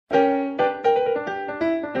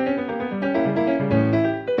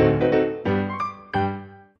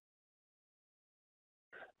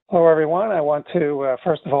Hello, everyone. I want to,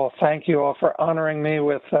 first of all, thank you all for honoring me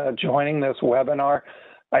with joining this webinar.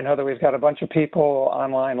 I know that we've got a bunch of people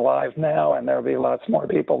online live now, and there'll be lots more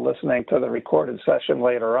people listening to the recorded session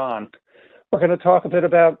later on. We're going to talk a bit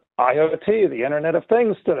about IoT, the Internet of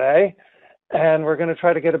Things today, and we're going to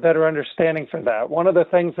try to get a better understanding for that. One of the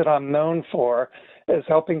things that I'm known for is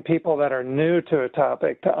helping people that are new to a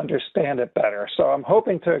topic to understand it better. So I'm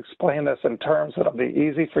hoping to explain this in terms that'll be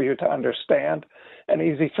easy for you to understand and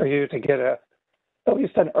easy for you to get at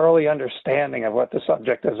least an early understanding of what the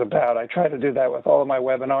subject is about. I try to do that with all of my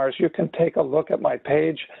webinars. You can take a look at my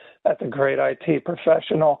page at The Great IT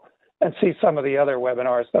Professional and see some of the other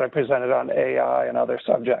webinars that I presented on AI and other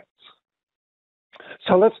subjects.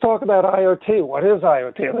 So let's talk about IoT. What is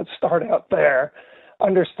IoT? Let's start out there,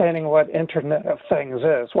 understanding what Internet of Things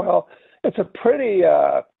is. Well, it's a pretty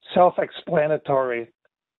self-explanatory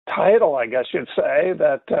title, I guess you'd say,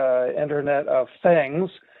 that Internet of Things.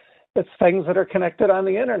 It's things that are connected on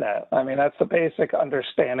the internet. I mean, that's the basic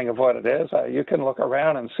understanding of what it is. You can look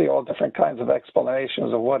around and see all different kinds of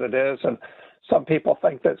explanations of what it is, and some people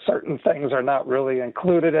think that certain things are not really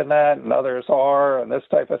included in that and others are, and this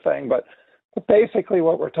type of thing. But basically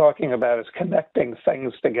what we're talking about is connecting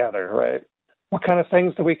things together, right? What kind of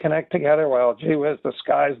things do we connect together? Well, gee whiz, the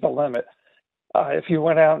sky's the limit. If you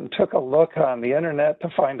went out and took a look on the internet to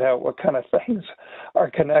find out what kind of things are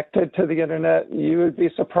connected to the internet, you would be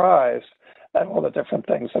surprised at all the different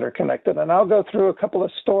things that are connected. And I'll go through a couple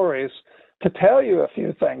of stories to tell you a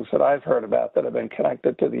few things that I've heard about that have been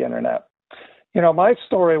connected to the internet. You know, my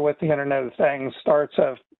story with the Internet of Things starts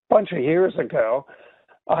a bunch of years ago.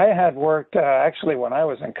 I had worked, actually when I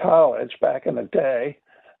was in college back in the day,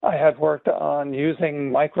 I had worked on using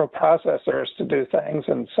microprocessors to do things,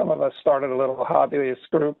 and some of us started a little hobbyist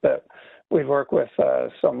group that we'd work with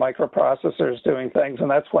some microprocessors doing things, and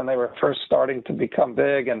that's when they were first starting to become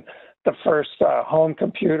big, and the first home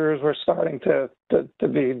computers were starting to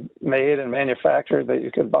be made and manufactured that you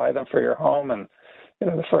could buy them for your home, and you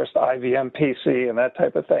know, the first IBM PC and that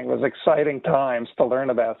type of thing. It was exciting times to learn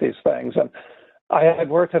about these things. And I had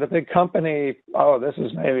worked at a big company, this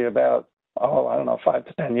is maybe about, I don't know, 5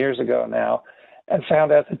 to 10 years ago now, and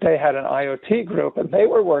found out that they had an IoT group, and they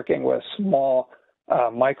were working with small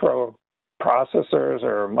microprocessors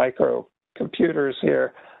or microcomputers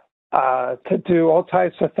here to do all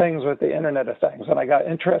types of things with the Internet of Things. And I got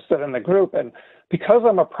interested in the group, and because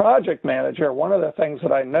I'm a project manager, one of the things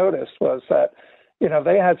that I noticed was that, you know,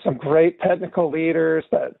 they had some great technical leaders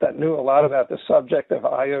that knew a lot about the subject of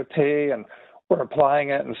IoT and were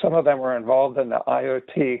applying it, and some of them were involved in the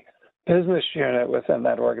IoT business unit within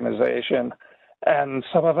that organization, and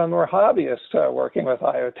some of them were hobbyists working with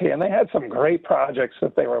IoT, and they had some great projects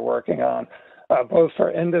that they were working on, both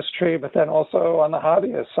for industry, but then also on the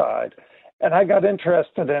hobbyist side. And I got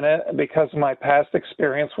interested in it because of my past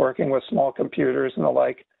experience working with small computers and the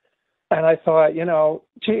like. And I thought,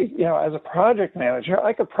 as a project manager,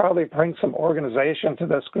 I could probably bring some organization to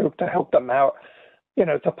this group to help them out,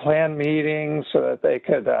 to plan meetings so that they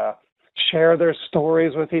could share their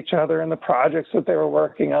stories with each other and the projects that they were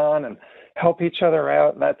working on and help each other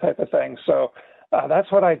out and that type of thing. So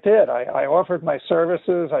that's what I did. I offered my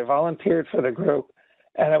services. I volunteered for the group,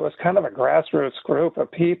 and it was kind of a grassroots group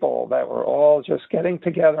of people that were all just getting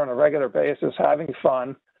together on a regular basis, having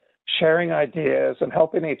fun, sharing ideas and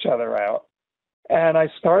helping each other out. And I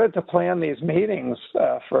started to plan these meetings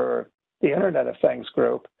for the Internet of Things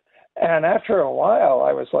group. And after a while,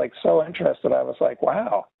 I was like so interested. I was like,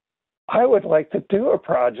 wow, I would like to do a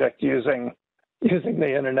project using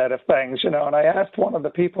the Internet of Things, And I asked one of the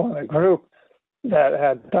people in the group that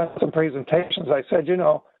had done some presentations, I said,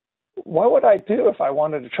 what would I do if I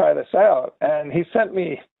wanted to try this out? And he sent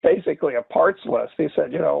me basically a parts list. He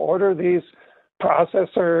said, order these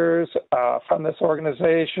processors from this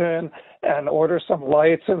organization and order some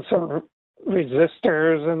lights and some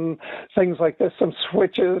resistors and things like this, some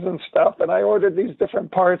switches and stuff. And I ordered these different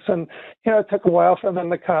parts, and, it took a while for them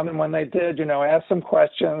to come. And when they did, I asked some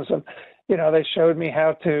questions, and, they showed me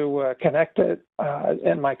how to connect it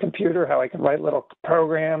in my computer, how I could write little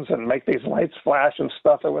programs and make these lights flash and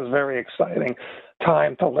stuff. It was a very exciting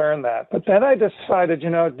time to learn that. But then I decided,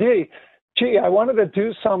 I wanted to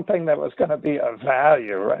do something that was going to be of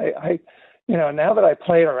value, right? Now that I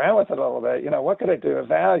played around with it a little bit, what could I do of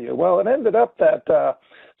value? Well, it ended up that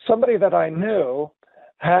somebody that I knew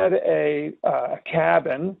had a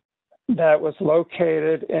cabin that was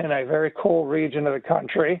located in a very cool region of the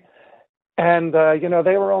country. And,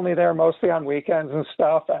 they were only there mostly on weekends and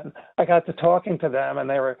stuff. And I got to talking to them, and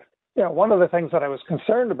they were, one of the things that I was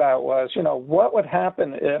concerned about was, what would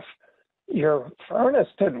happen if your furnace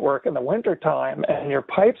didn't work in the wintertime and your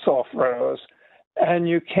pipes all froze, and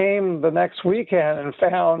you came the next weekend and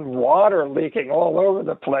found water leaking all over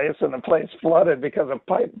the place, and the place flooded because a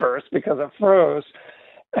pipe burst because it froze.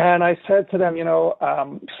 And I said to them,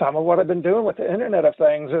 some of what I've been doing with the Internet of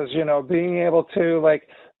Things is, being able to like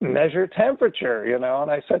measure temperature, and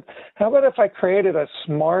I said, how about if I created a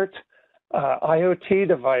smart IoT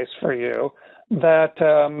device for you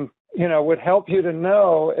that, would help you to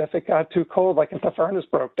know if it got too cold, like if the furnace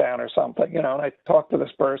broke down or something, and I talked to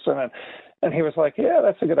this person and he was like, yeah,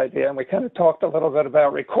 that's a good idea. And we kind of talked a little bit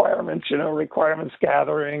about requirements, requirements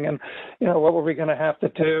gathering and, what were we going to have to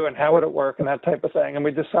do and how would it work and that type of thing. And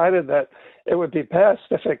we decided that it would be best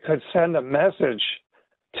if it could send a message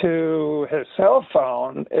to his cell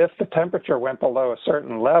phone if the temperature went below a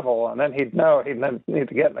certain level. And then he'd know he'd then need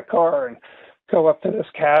to get in the car and go up to this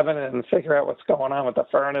cabin and figure out what's going on with the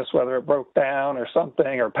furnace, whether it broke down or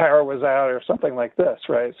something, or power was out or something like this,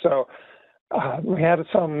 right? So we had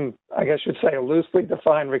some, I guess you'd say, loosely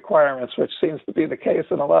defined requirements, which seems to be the case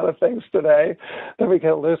in a lot of things today, that we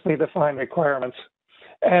get loosely defined requirements.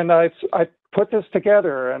 And I put this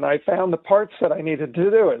together and I found the parts that I needed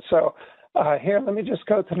to do it. So here, let me just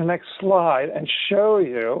go to the next slide and show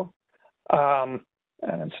you. And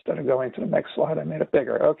instead of going to the next slide, I made it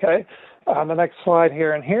bigger. Okay, on the next slide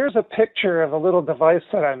here. And here's a picture of a little device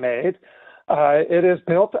that I made. It is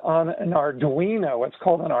built on an Arduino. It's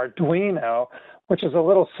called an Arduino, which is a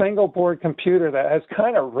little single board computer that has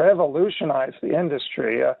kind of revolutionized the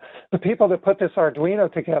industry. The people that put this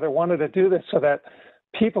Arduino together wanted to do this so that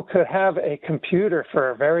people could have a computer for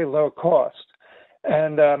a very low cost.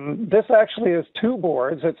 And this actually is two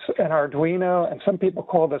boards. It's an Arduino, and some people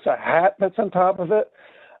call this a hat that's on top of it.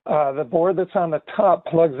 The board that's on the top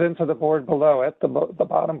plugs into the board below it. The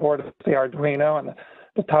bottom board is the Arduino, and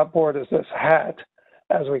the top board is this hat,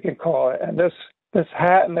 as we can call it. And this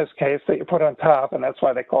hat, in this case, that you put on top, and that's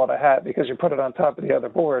why they call it a hat, because you put it on top of the other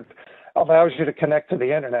board, allows you to connect to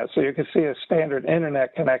the Internet. So you can see a standard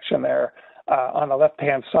Internet connection there on the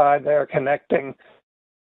left-hand side there, connecting.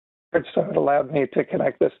 So it allowed me to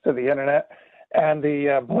connect this to the Internet. And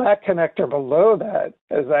the black connector below that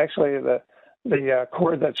is actually the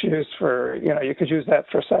cord that's used for, you could use that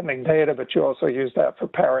for sending data, but you also use that for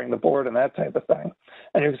powering the board and that type of thing.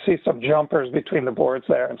 And you can see some jumpers between the boards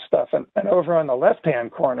there and stuff. And over on the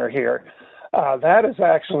left-hand corner here, that is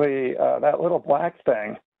actually that little black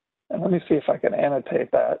thing. And let me see if I can annotate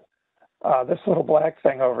that. This little black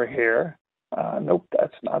thing over here. Nope,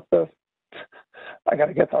 that's not I got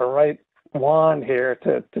to get the right wand here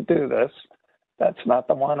to do this. That's not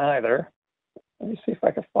the one either. Let me see if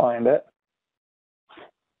I can find it.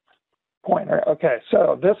 Pointer. Okay,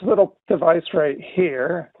 so this little device right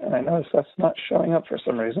here, and I notice that's not showing up for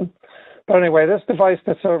some reason. But anyway, this device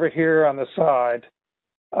that's over here on the side,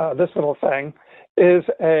 this little thing, is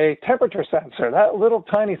a temperature sensor. That little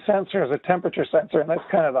tiny sensor is a temperature sensor, and that's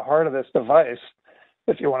kind of the heart of this device,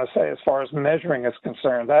 if you want to say, as far as measuring is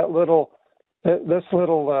concerned. This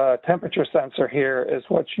little temperature sensor here is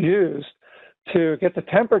what's used to get the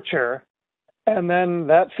temperature, and then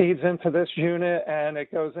that feeds into this unit and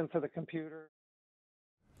it goes into the computer.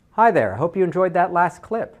 Hi there, hope you enjoyed that last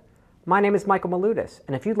clip. My name is Michael Maludis,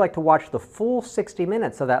 and if you'd like to watch the full 60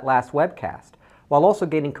 minutes of that last webcast, while also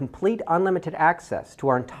getting complete unlimited access to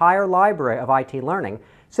our entire library of IT learning,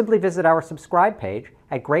 simply visit our subscribe page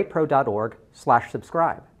at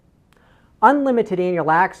greatpro.org/subscribe. Unlimited annual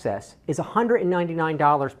access is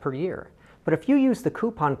 $199 per year, but if you use the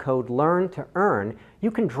coupon code LEARN2EARN, you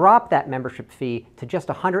can drop that membership fee to just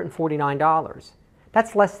 $149.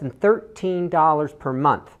 That's less than $13 per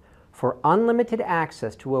month for unlimited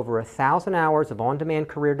access to over 1,000 hours of on-demand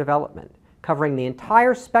career development, covering the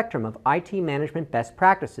entire spectrum of IT management best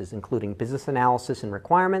practices, including business analysis and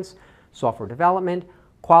requirements, software development,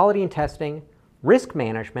 quality and testing, risk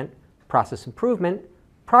management, process improvement,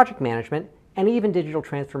 project management, and even digital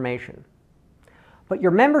transformation. But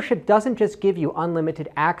your membership doesn't just give you unlimited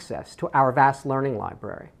access to our vast learning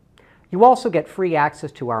library. You also get free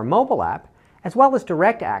access to our mobile app, as well as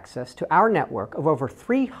direct access to our network of over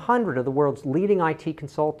 300 of the world's leading IT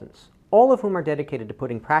consultants, all of whom are dedicated to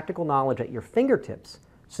putting practical knowledge at your fingertips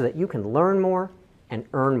so that you can learn more and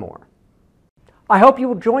earn more. I hope you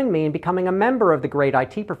will join me in becoming a member of the Great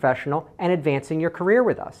IT Professional and advancing your career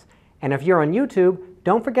with us. And if you're on YouTube,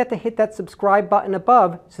 don't forget to hit that subscribe button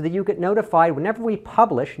above so that you get notified whenever we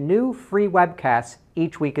publish new free webcasts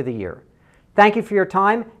each week of the year. Thank you for your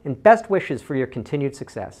time and best wishes for your continued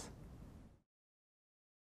success.